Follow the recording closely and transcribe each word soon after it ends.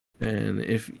And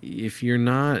if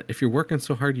you're working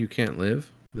so hard you can't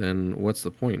live, then what's the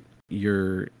point?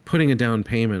 You're putting a down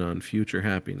payment on future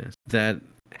happiness. That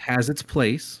has its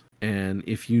place. And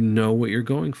if you know what you're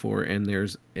going for and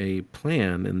there's a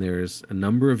plan and there's a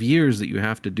number of years that you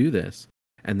have to do this,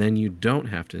 and then you don't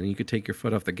have to, and you could take your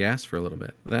foot off the gas for a little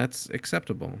bit, that's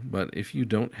acceptable. But if you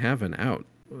don't have an out,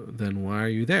 then why are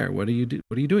you there? What are you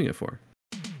doing it for?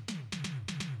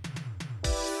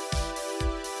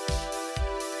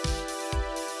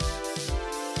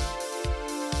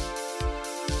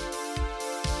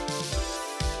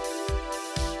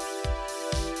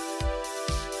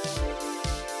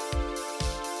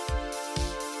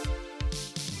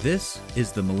 This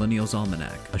is the Millennials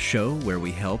Almanac, a show where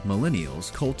we help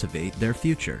millennials cultivate their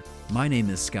future. My name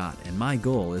is Scott, and my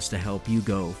goal is to help you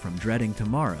go from dreading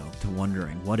tomorrow to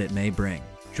wondering what it may bring.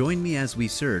 Join me as we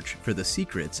search for the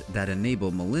secrets that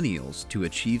enable millennials to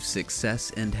achieve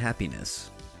success and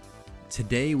happiness.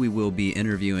 Today we will be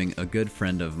interviewing a good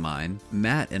friend of mine.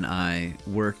 Matt and I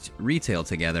worked retail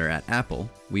together at Apple.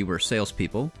 We were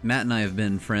salespeople. Matt and I have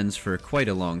been friends for quite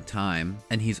a long time,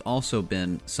 and he's also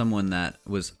been someone that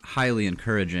was highly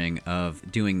encouraging of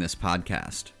doing this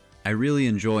podcast. I really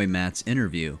enjoy Matt's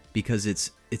interview because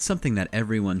it's something that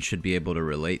everyone should be able to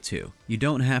relate to. You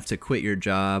don't have to quit your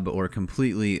job or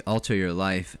completely alter your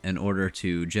life in order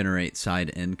to generate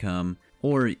side income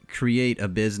or create a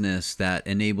business that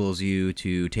enables you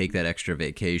to take that extra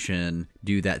vacation,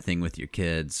 do that thing with your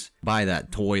kids, buy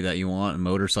that toy that you want, a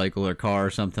motorcycle or car or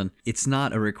something. It's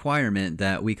not a requirement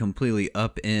that we completely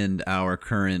upend our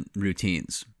current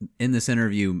routines. In this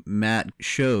interview, Matt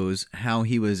shows how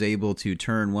he was able to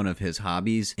turn one of his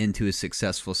hobbies into a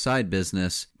successful side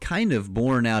business, kind of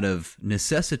born out of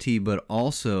necessity, but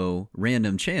also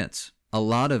random chance. A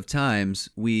lot of times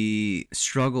we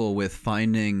struggle with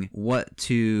finding what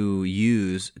to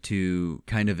use to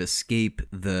kind of escape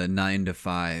the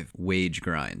 9-to-5 wage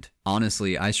grind.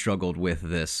 Honestly, I struggled with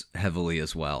this heavily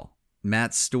as well.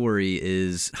 Matt's story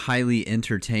is highly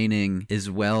entertaining as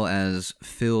well as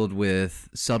filled with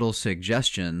subtle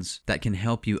suggestions that can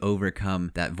help you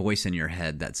overcome that voice in your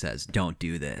head that says, don't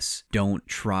do this, don't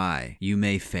try, you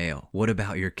may fail. What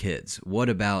about your kids? What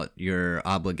about your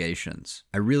obligations?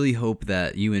 I really hope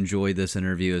that you enjoyed this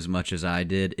interview as much as I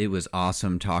did. It was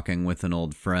awesome talking with an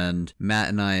old friend. Matt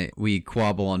and I, we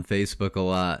quabble on Facebook a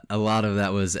lot. A lot of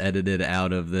that was edited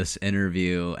out of this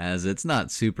interview as it's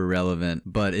not super relevant,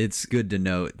 but it's good to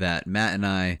note that Matt and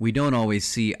I, we don't always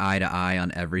see eye to eye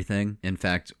on everything. In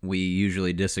fact, we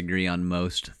usually disagree on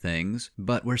most things,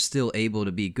 but we're still able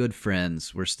to be good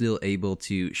friends. We're still able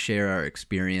to share our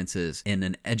experiences in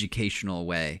an educational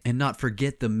way and not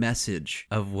forget the message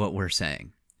of what we're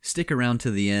saying. Stick around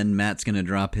to the end. Matt's going to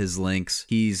drop his links.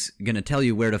 He's going to tell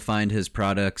you where to find his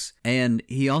products. And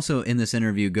he also, in this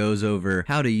interview, goes over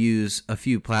how to use a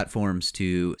few platforms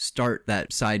to start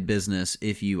that side business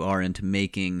if you are into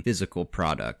making physical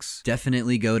products.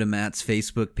 Definitely go to Matt's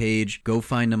Facebook page. Go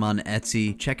find him on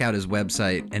Etsy. Check out his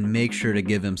website and make sure to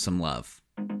give him some love.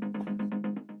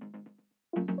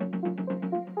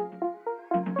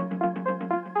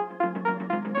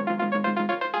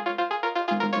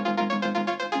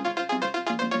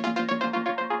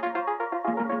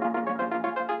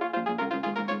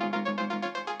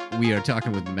 We are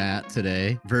talking with Matt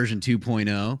today, version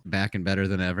 2.0, back and better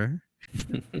than ever.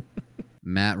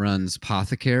 Matt runs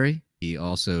Pothecary. He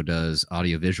also does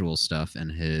audiovisual stuff in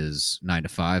his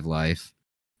 9-to-5 life.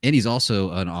 And he's also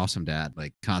an awesome dad,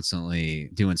 like constantly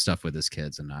doing stuff with his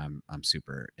kids. And I'm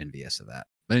super envious of that.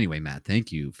 But anyway, Matt,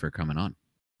 thank you for coming on.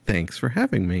 Thanks for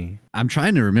having me. I'm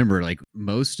trying to remember like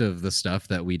most of the stuff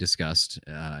that we discussed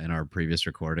in our previous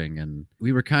recording. And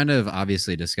we were kind of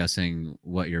obviously discussing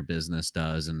what your business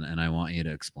does. And I want you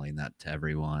to explain that to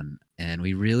everyone. And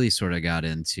we really sort of got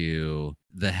into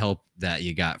the help that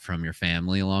you got from your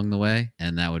family along the way.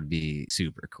 And that would be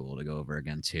super cool to go over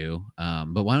again too.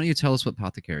 But why don't you tell us what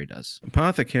Pothecary does?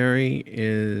 Pothecary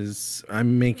is,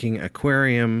 I'm making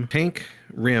aquarium tank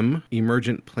rim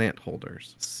emergent plant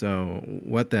holders. So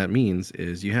what that means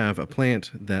is you have a plant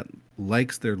that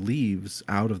likes their leaves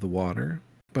out of the water,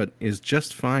 but is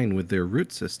just fine with their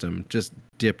root system just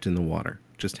dipped in the water,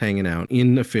 just hanging out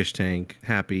in a fish tank,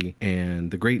 happy.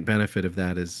 And the great benefit of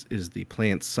that is the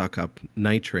plants suck up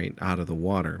nitrate out of the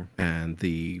water, and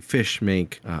the fish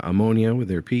make ammonia with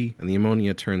their pee, and the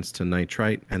ammonia turns to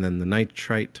nitrite, and then the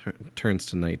nitrite turns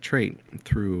to nitrate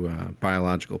through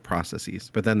biological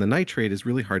processes. But then the nitrate is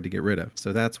really hard to get rid of.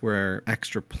 So that's where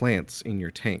extra plants in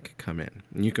your tank come in.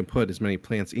 And you can put as many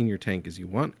plants in your tank as you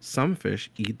want. Some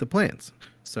fish eat the plants.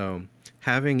 So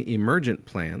having emergent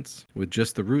plants with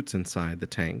just the roots inside the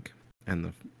tank and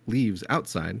the leaves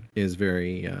outside is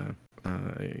very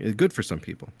good for some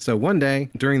people. So one day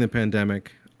during the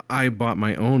pandemic, I bought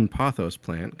my own pothos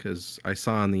plant because I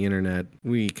saw on the internet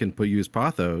we can use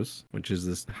pothos, which is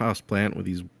this house plant with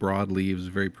these broad leaves,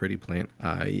 very pretty plant,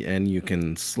 and you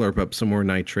can slurp up some more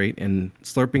nitrate. And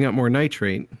slurping up more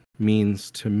nitrate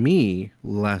means to me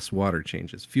less water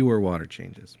changes, fewer water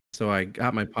changes. So I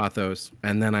got my pothos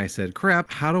and then I said,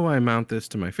 crap, how do I mount this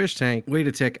to my fish tank? Wait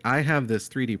a tick, I have this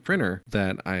 3D printer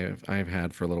that I've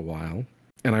had for a little while.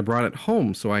 And I brought it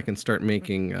home so I can start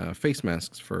making face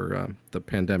masks for the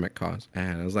pandemic cause.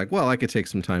 And I was like, well, I could take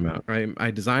some time out. I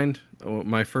designed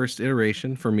my first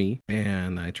iteration for me,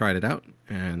 and I tried it out,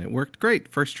 and it worked great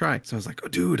first try. So I was like, oh,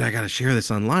 dude, I got to share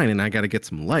this online, and I got to get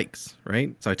some likes,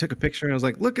 right? So I took a picture, and I was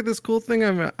like, look at this cool thing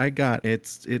I got.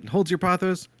 It holds your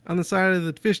pothos on the side of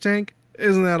the fish tank.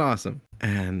 Isn't that awesome?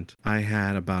 And I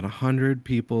had about 100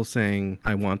 people saying,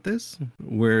 I want this.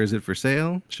 Where is it for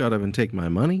sale? Shut up and take my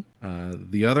money.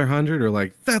 The other 100 are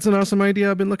like, that's an awesome idea.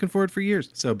 I've been looking for it for years.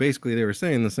 So basically they were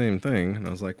saying the same thing. And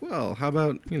I was like, well, how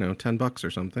about, $10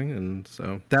 or something? And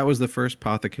so that was the first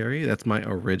Pothecary. That's my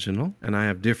original. And I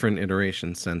have different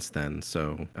iterations since then.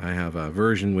 So I have a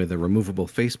version with a removable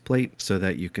faceplate so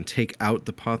that you can take out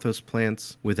the pothos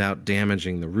plants without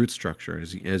damaging the root structure.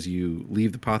 As you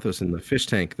leave the pothos in the fish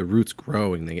tank, the roots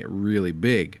grow and they get really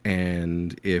big.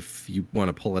 And if you want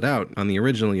to pull it out, on the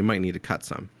original, you might need to cut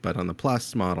some. But on the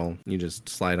Plus model, you just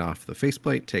slide off the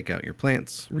faceplate, take out your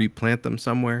plants, replant them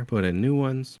somewhere, put in new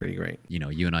ones. Pretty great.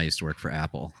 You and I used to work for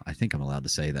Apple. I think I'm allowed to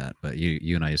say that, but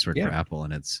you and I used to work for Apple,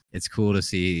 and it's cool to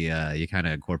see you kind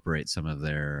of incorporate some of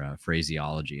their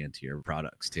phraseology into your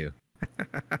products too.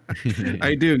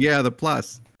 I do. Yeah, the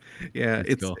Plus. Yeah,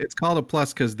 That's cool. It's called a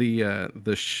Plus because the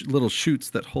little shoots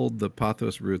that hold the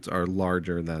pothos roots are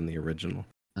larger than the original.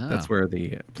 Oh, that's where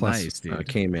the Plus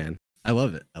came in. I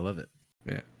love it.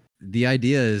 Yeah. The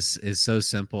idea is so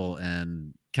simple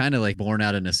and kind of like born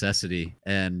out of necessity,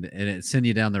 and it sent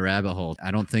you down the rabbit hole. I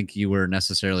don't think you were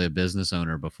necessarily a business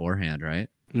owner beforehand, right?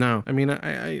 No, I mean,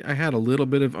 I had a little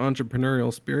bit of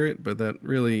entrepreneurial spirit, but that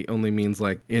really only means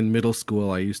like in middle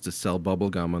school, I used to sell bubble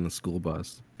gum on the school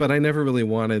bus. But I never really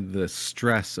wanted the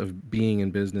stress of being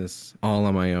in business all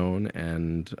on my own.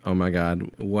 And oh my God,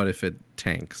 what if it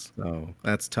tanks? So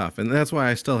that's tough. And that's why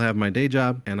I still have my day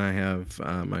job and I have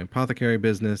my apothecary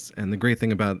business. And the great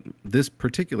thing about this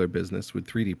particular business with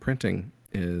 3D printing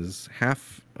is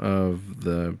half of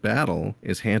the battle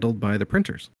is handled by the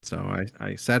printers. So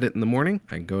I set it in the morning,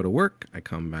 I go to work, I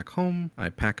come back home, I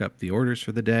pack up the orders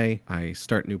for the day, I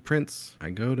start new prints,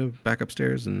 I go back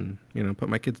upstairs and, put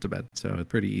my kids to bed. So it's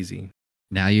pretty easy.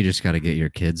 Now you just got to get your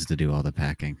kids to do all the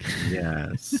packing.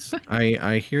 Yes.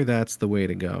 I hear that's the way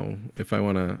to go. If I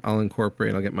want to, I'll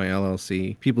get my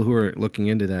LLC. People who are looking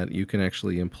into that, you can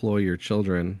actually employ your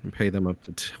children and pay them up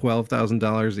to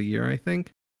 $12,000 a year, I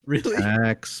think. Really?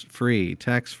 Tax free.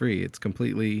 It's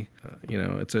completely,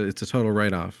 it's a total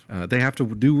write-off. They have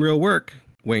to do real work.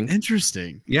 Wink.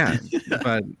 Interesting. Yeah,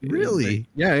 but really?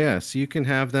 Yeah. So you can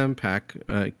have them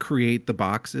create the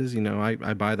boxes.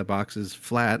 I buy the boxes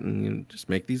flat and just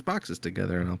make these boxes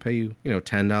together, and I'll pay you,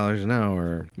 $10 an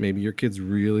hour. Maybe your kid's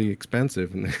really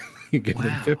expensive, and you give them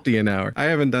 $50 an hour. I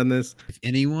haven't done this. If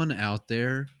anyone out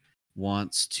there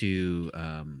wants to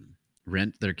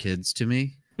rent their kids to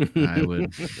me, I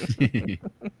would.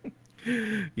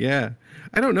 Yeah.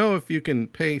 I don't know if you can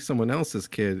pay someone else's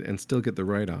kid and still get the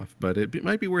write-off, but it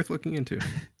might be worth looking into.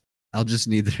 I'll just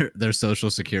need their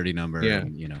social security number. Yeah.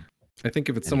 And, I think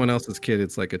if it's someone else's kid,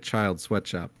 it's like a child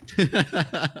sweatshop.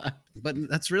 But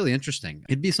that's really interesting.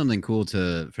 It'd be something cool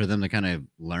for them to kind of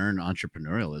learn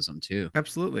entrepreneurialism too.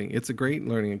 Absolutely. It's a great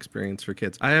learning experience for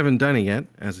kids. I haven't done it yet,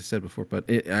 as I said before, but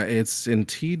it's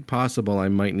indeed possible I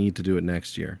might need to do it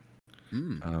next year.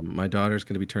 My daughter's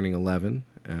going to be turning 11,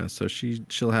 so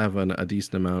she'll have a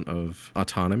decent amount of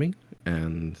autonomy,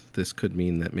 and this could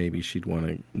mean that maybe she'd want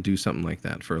to do something like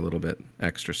that for a little bit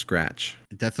extra scratch.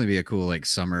 It'd definitely be a cool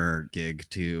summer gig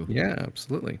too. Yeah,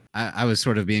 absolutely. I was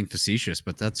sort of being facetious,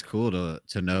 but that's cool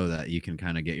to know that you can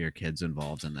kind of get your kids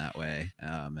involved in that way,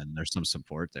 and there's some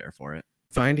support there for it.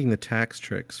 Finding the tax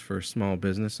tricks for small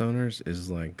business owners is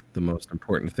like the most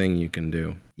important thing you can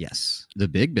do. Yes. The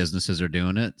big businesses are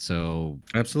doing it. So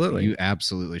absolutely, you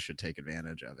absolutely should take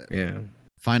advantage of it. Yeah.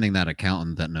 Finding that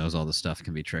accountant that knows all the stuff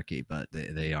can be tricky, but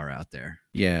they are out there.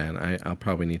 Yeah. And I'll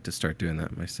probably need to start doing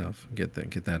that myself. Get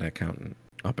that accountant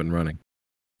up and running.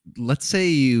 Let's say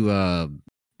you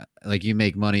like you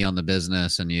make money on the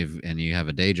business and you have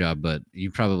a day job, but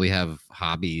you probably have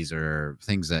hobbies or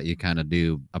things that you kind of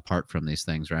do apart from these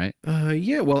things, right?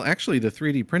 Yeah, well, actually, the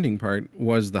 3D printing part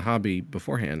was the hobby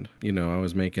beforehand. I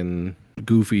was making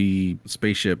goofy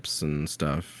spaceships and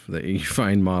stuff that you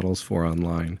find models for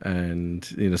online. And,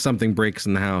 something breaks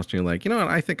in the house, and you're like, you know what,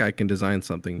 I think I can design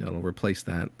something that'll replace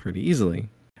that pretty easily.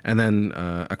 And then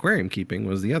aquarium keeping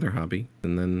was the other hobby.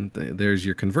 And then there's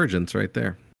your convergence right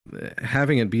there.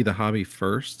 Having it be the hobby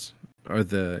first, or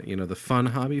the fun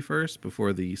hobby first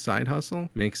before the side hustle,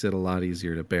 makes it a lot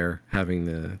easier to bear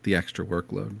having the extra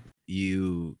workload.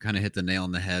 You kind of hit the nail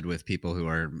on the head with people who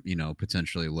are,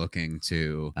 potentially looking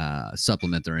to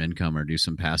supplement their income or do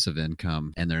some passive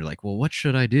income. And they're like, well, what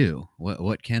should I do?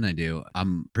 What can I do?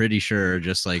 I'm pretty sure,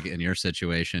 just like in your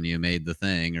situation, you made the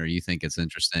thing or you think it's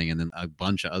interesting. And then a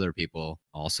bunch of other people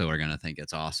also are going to think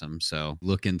it's awesome. So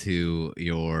look into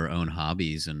your own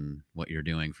hobbies and what you're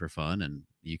doing for fun, and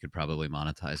you could probably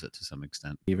monetize it to some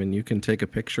extent. Even you can take a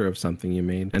picture of something you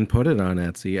made and put it on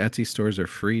Etsy. Etsy stores are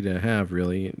free to have,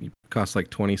 really. It costs like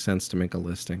 20 cents to make a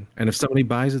listing. And if somebody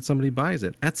buys it, somebody buys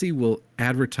it. Etsy will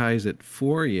advertise it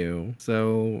for you.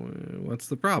 So what's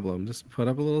the problem? Just put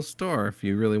up a little store if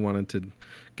you really wanted to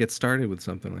get started with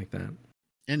something like that.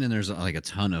 And then there's like a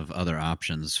ton of other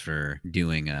options for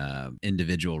doing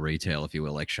individual retail, if you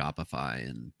will, like Shopify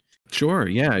and Sure,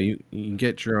 yeah. You can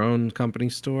get your own company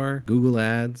store, Google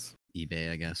Ads,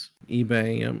 eBay, I guess.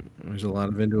 eBay. There's a lot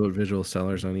of individual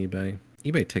sellers on eBay.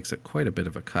 eBay takes quite a bit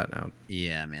of a cut out.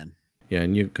 Yeah, man. Yeah,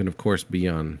 and you can of course be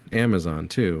on Amazon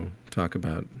too. Talk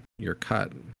about your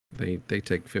cut. They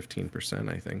take 15%,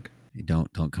 I think.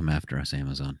 Don't come after us,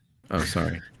 Amazon. Oh,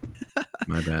 sorry.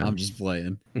 My bad. I'm just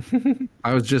playing.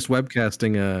 I was just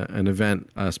webcasting an event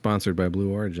sponsored by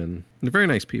Blue Origin. They're very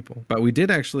nice people. But we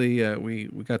did actually, we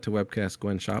got to webcast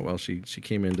Gwen Shotwell. She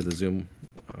came into the Zoom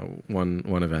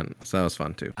one event. So that was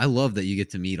fun too. I love that you get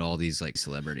to meet all these like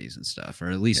celebrities and stuff, or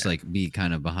at least like be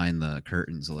kind of behind the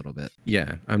curtains a little bit.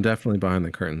 Yeah, I'm definitely behind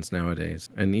the curtains nowadays.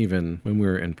 And even when we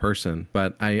were in person.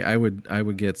 But I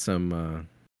would get some...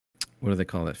 what do they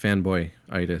call it?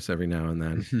 Fanboy-itis every now and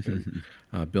then.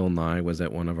 Bill Nye was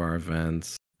at one of our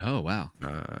events. Oh, wow.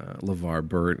 LeVar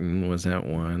Burton was at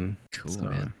one. Cool, so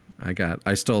man.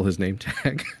 I stole his name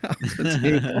tag off the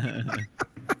table.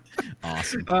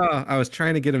 Awesome. I was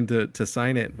trying to get him to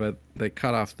sign it, but they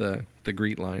cut off the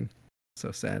greet line.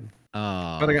 So sad.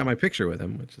 But I got my picture with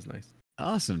him, which is nice.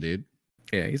 Awesome, dude.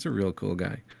 Yeah, he's a real cool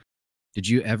guy. Did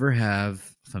you ever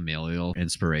have familial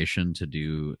inspiration to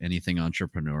do anything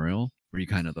entrepreneurial? Were you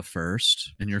kind of the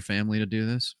first in your family to do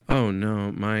this? Oh,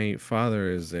 no. My father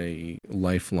is a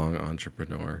lifelong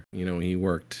entrepreneur. He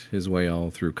worked his way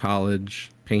all through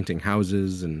college, painting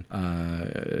houses, and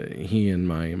he and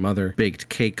my mother baked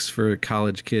cakes for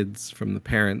college kids from the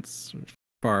parents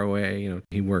far away.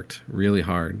 He worked really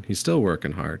hard. He's still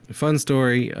working hard. Fun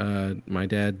story, my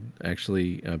dad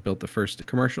actually built the first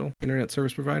commercial internet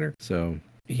service provider. So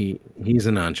he's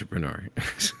an entrepreneur.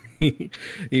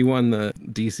 He won the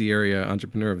DC Area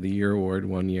Entrepreneur of the Year award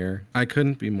one year. I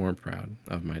couldn't be more proud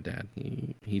of my dad.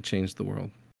 He changed the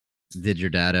world. Did your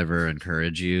dad ever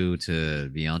encourage you to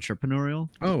be entrepreneurial?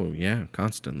 Oh, yeah,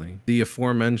 constantly. The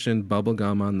aforementioned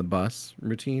bubblegum on the bus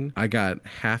routine, I got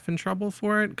half in trouble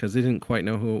for it because they didn't quite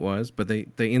know who it was, but they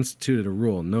instituted a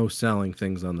rule, no selling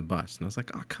things on the bus. And I was like,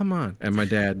 oh, come on. And my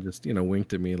dad just,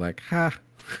 winked at me like, ha.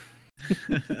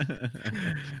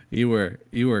 You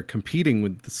were competing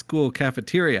with the school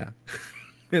cafeteria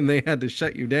and they had to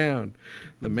shut you down.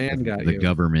 The man got you. The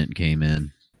government came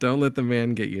in. Don't let the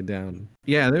man get you down.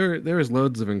 Yeah, there was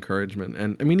loads of encouragement.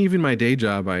 And I mean, even my day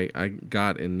job, I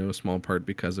got in no small part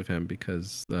because of him,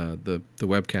 because the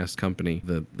webcast company,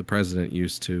 the president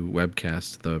used to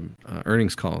webcast the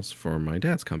earnings calls for my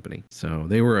dad's company. So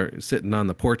they were sitting on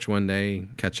the porch one day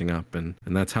catching up, and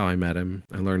that's how I met him.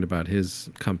 I learned about his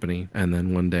company. And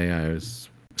then one day I was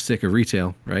sick of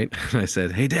retail, right? I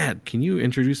said, hey, Dad, can you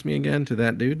introduce me again to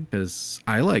that dude? Because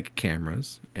I like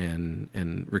cameras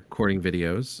and recording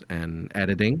videos and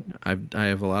editing. I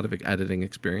have a lot of editing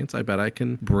experience. I bet I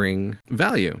can bring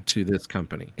value to this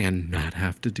company and not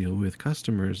have to deal with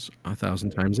customers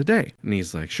 1,000 times a day. And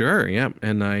he's like, sure, yeah.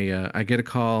 And I get a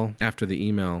call after the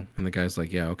email, and the guy's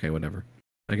like, yeah, okay, whatever.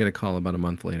 I get a call about a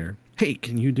month later. Hey,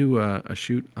 can you do a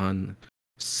shoot on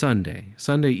Sunday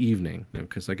evening,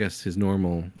 because I guess his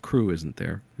normal crew isn't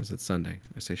there because it's Sunday.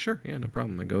 I say, sure, yeah, no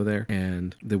problem. I go there,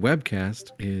 and the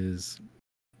webcast is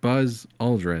Buzz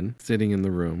Aldrin sitting in the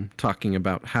room talking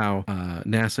about how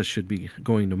NASA should be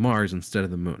going to Mars instead of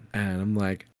the moon. And I'm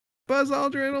like, Buzz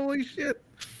Aldrin, holy shit.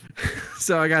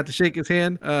 So I got to shake his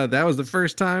hand. That was the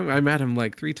first time. I met him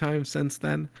like 3 times since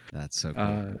then. That's so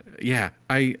cool. Yeah,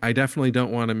 I definitely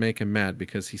don't want to make him mad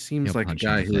because he seems He'll like a punch you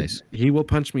in guy the who face. he will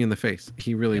punch me in the face.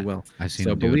 He really Yeah, will. I've seen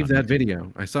So him do it believe on that YouTube.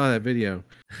 video. I saw that video.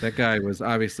 That guy was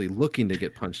obviously looking to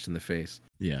get punched in the face.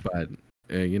 Yeah. But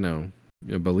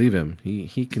believe him.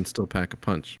 He can still pack a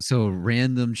punch. So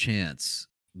random chance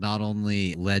not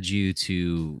only led you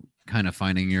to kind of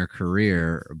finding your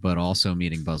career, but also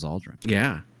meeting Buzz Aldrin.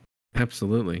 Yeah,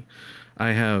 absolutely.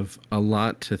 I have a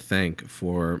lot to thank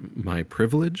for my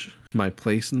privilege, my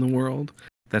place in the world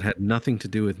that had nothing to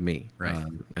do with me. Right.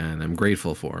 And I'm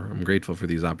grateful for. I'm grateful for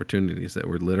these opportunities that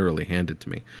were literally handed to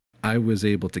me. I was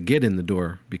able to get in the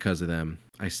door because of them.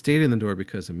 I stayed in the door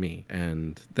because of me.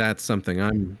 And that's something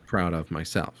I'm proud of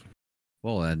myself.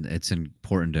 Well, and it's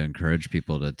important to encourage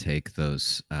people to take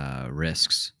those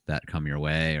risks that come your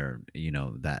way, or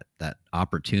that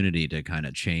opportunity to kind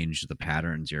of change the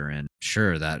patterns you're in.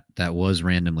 Sure, that was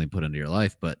randomly put into your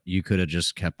life, but you could have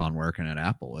just kept on working at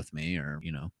Apple with me, or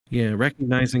Yeah,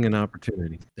 recognizing an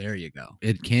opportunity. There you go.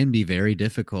 It can be very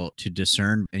difficult to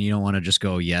discern, and you don't want to just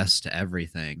go yes to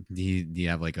everything. Do you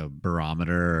have like a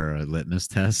barometer or a litmus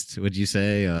test, would you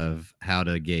say, of how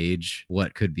to gauge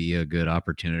what could be a good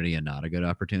opportunity and not a good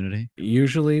opportunity?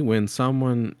 Usually, when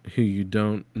someone who you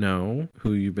don't know,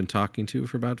 who you've been talking to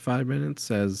for about 5 minutes,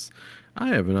 says, I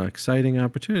have an exciting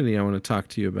opportunity I want to talk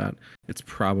to you about, it's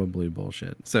probably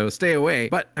bullshit. So stay away.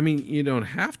 But I mean, you don't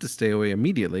have to stay away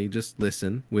immediately. Just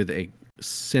listen with a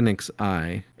cynic's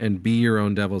eye and be your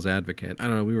own devil's advocate. I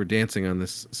don't know, we were dancing on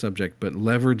this subject, but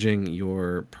leveraging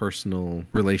your personal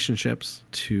relationships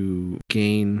to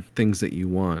gain things that you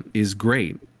want is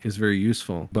great, is very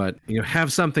useful, but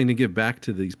have something to give back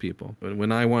to these people.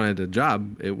 When I wanted a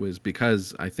job, it was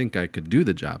because I think I could do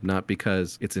the job, not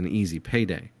because it's an easy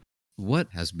payday. What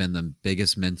has been the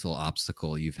biggest mental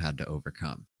obstacle you've had to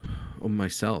overcome?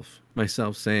 Myself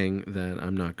saying that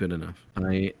I'm not good enough.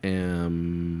 I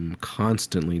am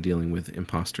constantly dealing with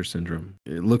imposter syndrome.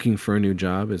 Looking for a new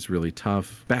job is really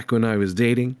tough. Back when I was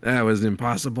dating, that was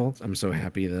impossible. I'm so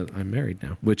happy that I'm married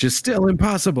now, which is still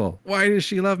impossible. Why does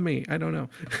she love me? I don't know.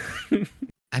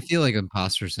 I feel like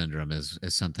imposter syndrome is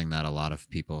something that a lot of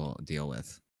people deal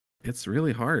with. It's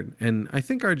really hard. And I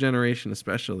think our generation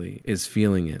especially is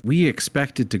feeling it. We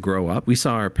expected to grow up. We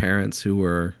saw our parents who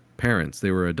were parents.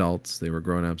 They were adults. They were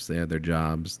grown-ups. They had their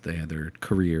jobs. They had their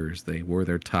careers. They wore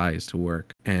their ties to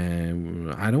work.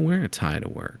 And I don't wear a tie to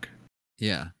work.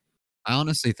 Yeah. I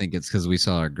honestly think it's because we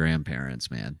saw our grandparents,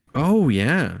 man. Oh,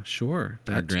 yeah, sure.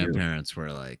 Our grandparents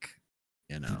were like,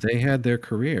 they had their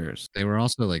careers. They were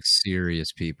also like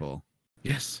serious people.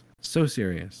 Yes. So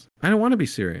serious. I don't want to be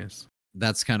serious.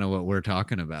 That's kind of what we're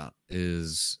talking about,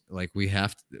 is like we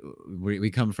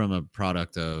come from a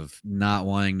product of not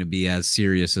wanting to be as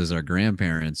serious as our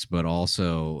grandparents, but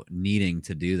also needing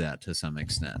to do that to some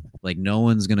extent. Like no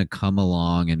one's going to come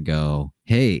along and go,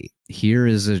 hey, here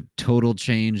is a total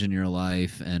change in your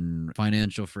life and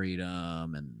financial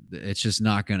freedom. And it's just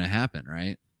not going to happen,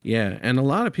 right? Yeah, and a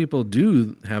lot of people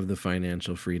do have the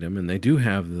financial freedom, and they do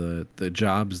have the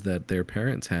jobs that their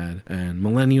parents had. And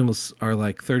millennials are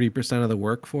like 30% of the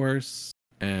workforce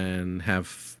and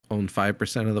own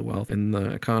 5% of the wealth in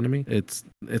the economy. It's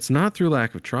not through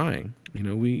lack of trying.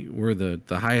 We're the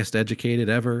highest educated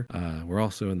ever. We're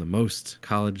also in the most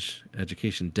college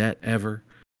education debt ever.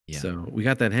 Yeah. So we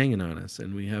got that hanging on us,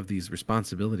 and we have these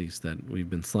responsibilities that we've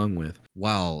been slung with.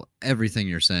 While everything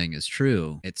you're saying is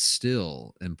true, it's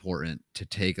still important to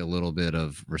take a little bit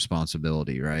of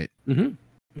responsibility, right? Mm-hmm.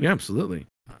 Yeah, absolutely.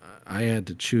 I had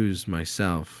to choose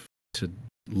myself to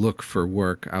look for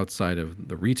work outside of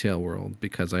the retail world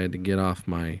because I had to get off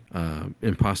my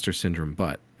imposter syndrome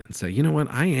butt and say, you know what?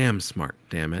 I am smart,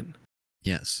 damn it.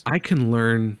 Yes. I can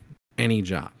learn any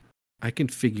job. I can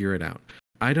figure it out.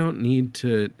 I don't need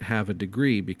to have a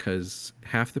degree because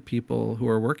half the people who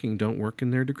are working don't work in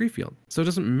their degree field. So it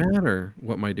doesn't matter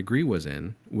what my degree was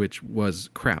in, which was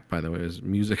crap, by the way. It was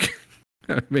music.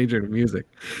 I majored in music.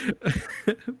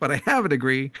 But I have a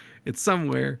degree. It's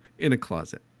somewhere in a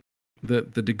closet. The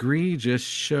degree just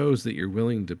shows that you're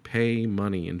willing to pay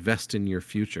money, invest in your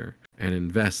future, and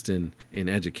invest in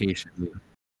education.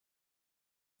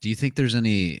 Do you think there's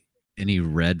any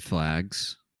red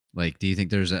flags? Like, do you think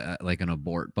there's like an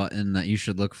abort button that you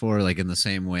should look for? Like in the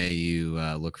same way you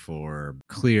look for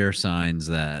clear signs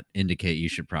that indicate you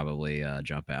should probably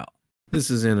jump out?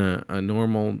 This is in a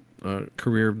normal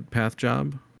career path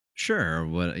job? Sure.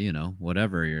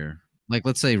 Whatever you're like,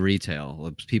 let's say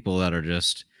retail, people that are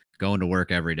just going to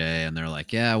work every day and they're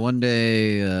like, yeah, one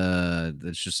day I'm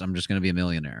just going to be a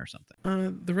millionaire or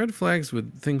something? The red flags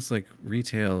with things like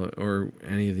retail or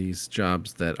any of these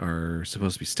jobs that are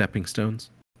supposed to be stepping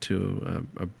stones to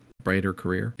a brighter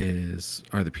career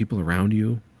are the people around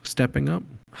you stepping up?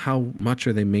 How much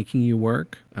are they making you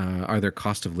work? Are there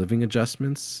cost of living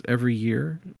adjustments every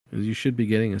year? You should be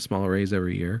getting a small raise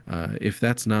every year. If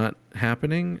that's not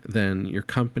happening, then your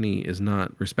company is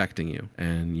not respecting you,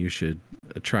 and you should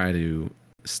try to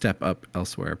step up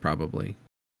elsewhere, probably.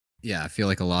 Yeah, I feel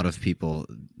like a lot of people,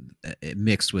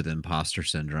 mixed with imposter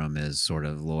syndrome, is sort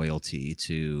of loyalty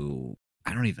to,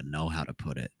 I don't even know how to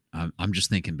put it. I'm just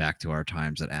thinking back to our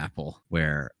times at Apple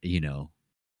where,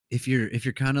 if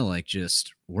you're kind of like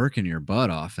just working your butt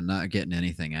off and not getting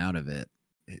anything out of it,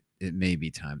 it may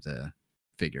be time to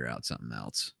figure out something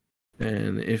else.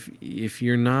 And if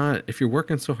you're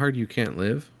working so hard you can't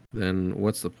live, then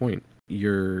what's the point?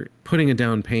 You're putting a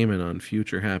down payment on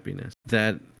future happiness.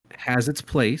 That has its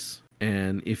place,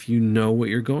 and if you know what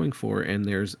you're going for and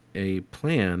there's a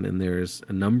plan and there's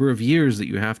a number of years that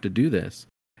you have to do this,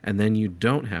 and then you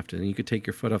don't have to, and you could take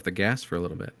your foot off the gas for a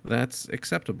little bit, that's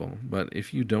acceptable. But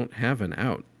if you don't have an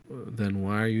out, then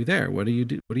why are you there? What are you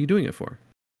doing it for?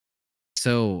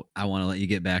 So I want to let you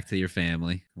get back to your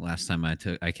family. Last time I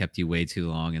kept you way too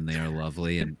long, and they are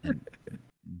lovely and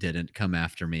didn't come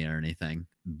after me or anything.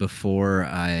 Before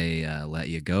I let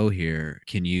you go here,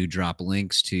 can you drop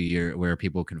links to where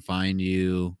people can find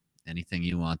you, anything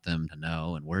you want them to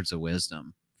know, and words of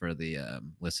wisdom for the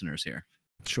listeners here?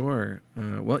 Sure.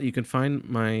 Well, you can find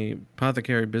my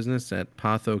apothecary business at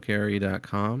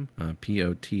pothocarry.com,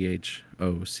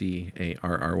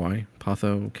 POTHOCARRY,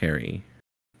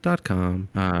 pothocarry.com.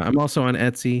 I'm also on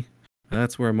Etsy.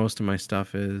 That's where most of my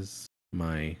stuff is.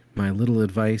 My little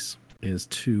advice is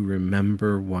to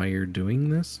remember why you're doing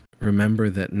this.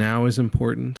 Remember that now is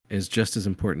just as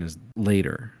important as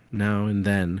later. Now and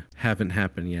then haven't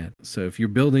happened yet. So if you're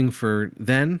building for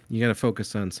then, you got to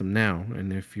focus on some now.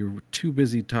 And if you're too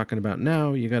busy talking about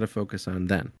now, you got to focus on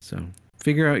then. So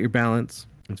figure out your balance.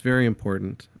 It's very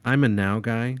important. I'm a now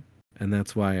guy, and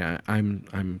that's why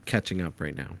I'm catching up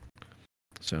right now.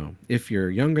 So if you're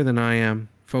younger than I am,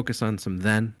 focus on some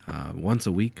then, once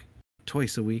a week,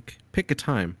 twice a week. Pick a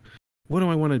time. What do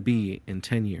I want to be in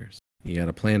 10 years? You got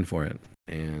to plan for it.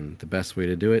 And the best way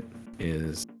to do it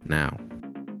is now.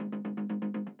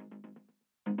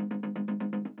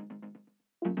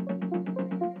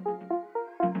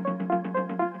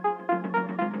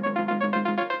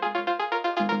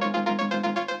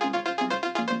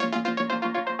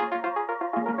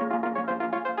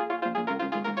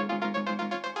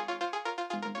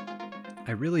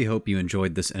 I really hope you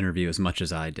enjoyed this interview as much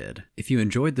as I did. If you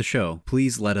enjoyed the show,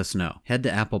 please let us know. Head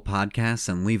to Apple Podcasts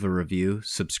and leave a review,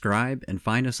 subscribe, and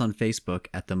find us on Facebook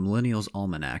at the Millennials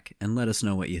Almanac and let us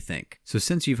know what you think. So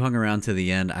since you've hung around to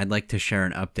the end, I'd like to share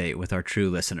an update with our true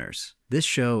listeners. This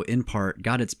show, in part,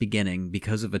 got its beginning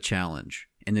because of a challenge.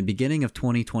 In the beginning of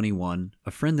 2021,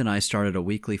 a friend and I started a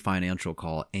weekly financial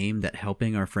call aimed at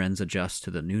helping our friends adjust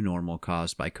to the new normal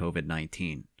caused by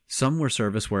COVID-19. Some were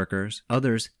service workers,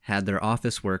 others had their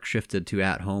office work shifted to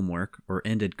at-home work or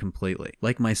ended completely.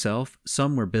 Like myself,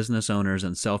 some were business owners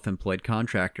and self-employed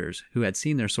contractors who had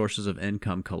seen their sources of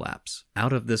income collapse.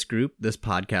 Out of this group, this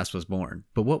podcast was born.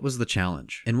 But what was the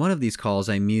challenge? In one of these calls,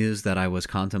 I mused that I was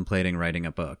contemplating writing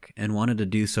a book and wanted to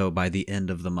do so by the end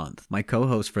of the month. My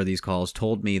co-host for these calls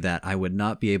told me that I would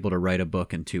not be able to write a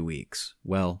book in 2 weeks.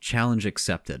 Well, challenge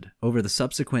accepted. Over the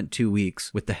subsequent 2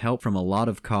 weeks, with the help from a lot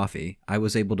of coffee, I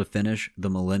was able to finish The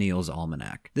Millennials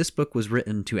Almanac. This book was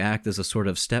written to act as a sort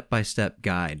of step-by-step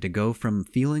guide to go from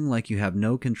feeling like you have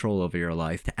no control over your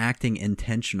life to acting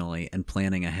intentionally and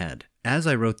planning ahead. As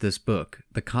I wrote this book,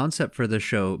 the concept for the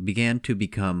show began to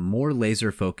become more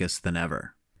laser-focused than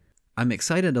ever. I'm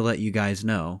excited to let you guys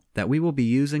know that we will be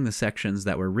using the sections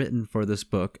that were written for this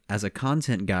book as a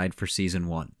content guide for Season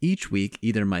 1. Each week,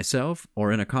 either myself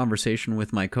or in a conversation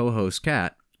with my co-host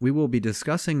Kat, we will be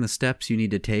discussing the steps you need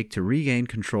to take to regain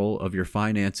control of your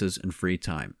finances and free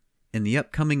time. In the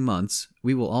upcoming months,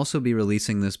 we will also be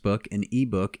releasing this book in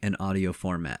ebook and audio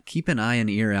format. Keep an eye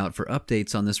and ear out for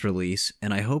updates on this release,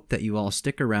 and I hope that you all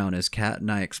stick around as Kat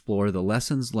and I explore the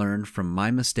lessons learned from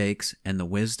my mistakes and the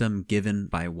wisdom given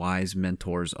by wise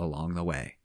mentors along the way.